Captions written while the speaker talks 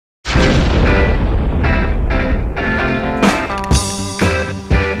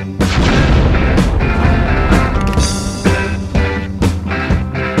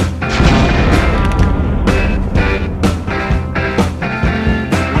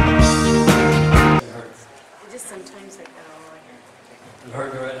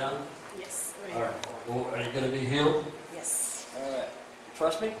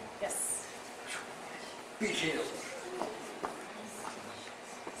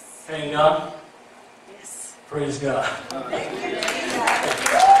Thank God. Yes. Praise God. Thank you.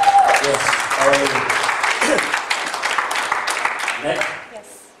 Yes. Hallelujah. Nick, Yes.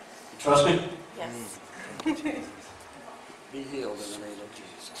 you trust me? Yes. Be healed in the name of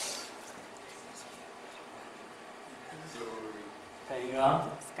Jesus. Hang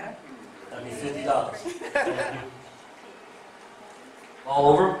on. Scott? That'd be $50. Thank you. All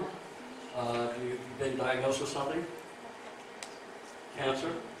over? You've been diagnosed with something?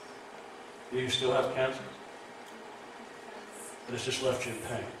 Cancer? Do you still have cancer? But it's just left you in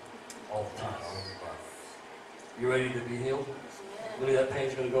pain all the time. You ready to be healed? Believe that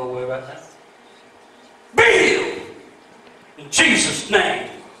pain's going to go away right now? Be healed! In Jesus' name.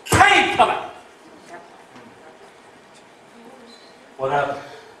 Pain come out! What happened?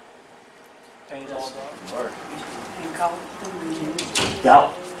 Pain's all gone.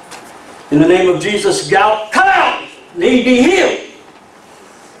 Gout. In the name of Jesus, gout, come out! Need be healed.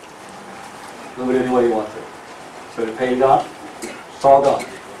 Move it any way you want to. So the pain gone? It's all gone.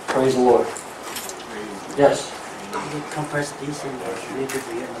 Praise the Lord. Yes. Compress these and make it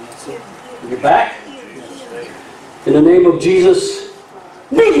real. You're back? In the name of Jesus,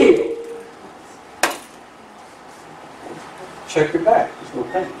 be healed. Check your back. There's no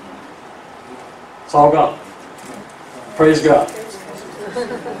pain. It's all gone. Praise God.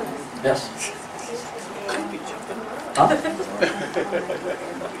 Yes. Huh?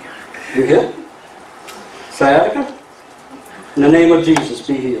 You healed? Sciatica? In the name of Jesus,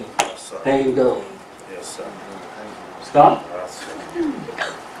 be healed. Pain go. Yes, sir. Scott?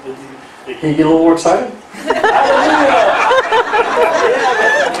 Can you get a little more excited?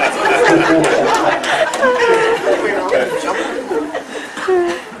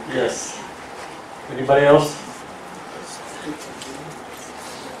 Yes. Anybody else?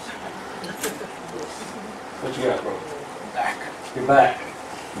 What you got, bro? Back. Your back.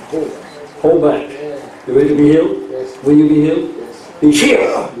 Whole back. You ready to be healed? Yes. Will you be healed? Yes. Be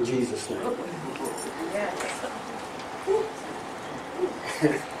healed in Jesus' name.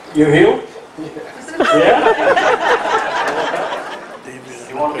 You're healed? Yeah?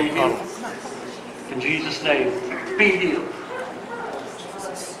 You want to be healed? In Jesus' name, be healed.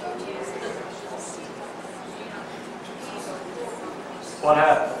 What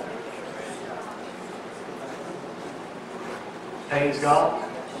happened? Pain's gone?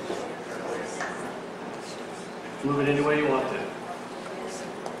 Move it any way you want to.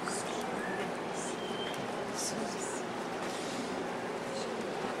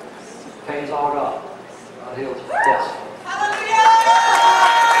 Pain's all gone. God healed. Yes.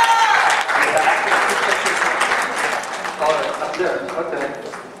 All right, up there. Okay.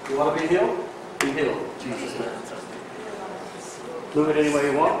 You want to be healed? Be healed. Jesus' name. Move it any way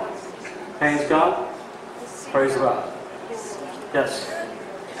you want. Pain's gone. Praise God. Yes.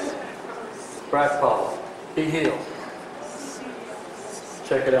 Back follow. Be healed.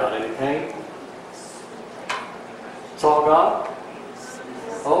 Check it out. Any pain? It's all gone?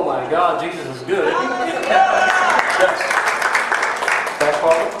 Oh my God, Jesus is good. Yes. Back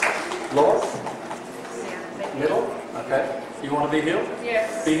follow. Lower. Middle. Okay. You want to be healed?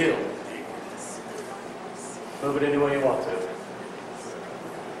 Yes. Be healed. Move it any way you want to.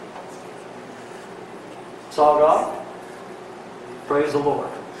 It's all gone? Praise the Lord.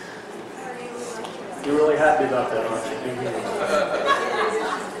 You're really happy about that, aren't you? Be healed.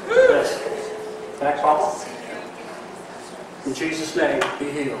 Yes. Back problem? In Jesus' name, be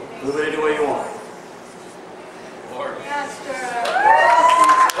healed. Move it any way you want. Lord.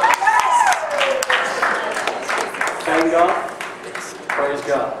 Thank God. Praise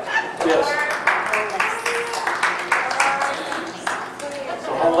God. Yes.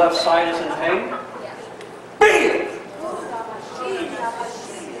 The whole left side is in pain? Be healed.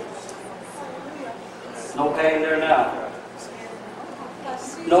 No pain there now.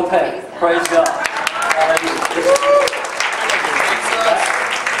 No pain. Praise God. Hallelujah.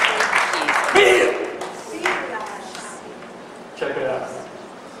 Be healed. Check it out.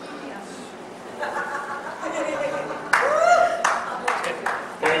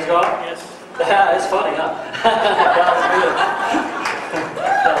 Praise God. Yes. It's funny, huh? God's good.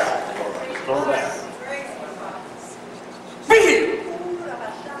 Yes. Go back. Be healed.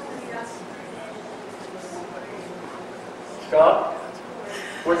 God,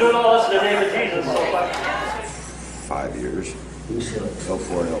 we're doing all this in the name of Jesus. So 5 years.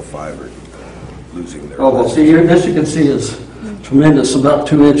 L4 and L5 are losing their... well, see here, this you can see is tremendous, about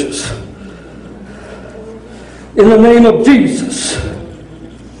 2 inches. In the name of Jesus.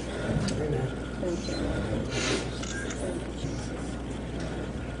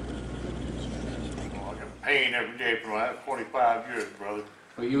 Pain every day for the last 45 years, brother. brother.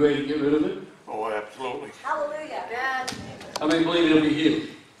 Are you ready to get rid of it? Oh, absolutely. Hallelujah. How many believe it'll be healed?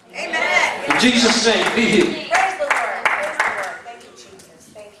 Amen. In Jesus' name, be healed. Praise the Lord. Praise the Lord. Thank you,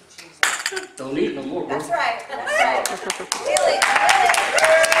 Jesus. Thank you, Jesus. Don't need it no more, bro. That's right. That's right. Healing.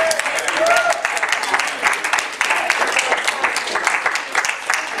 Healing.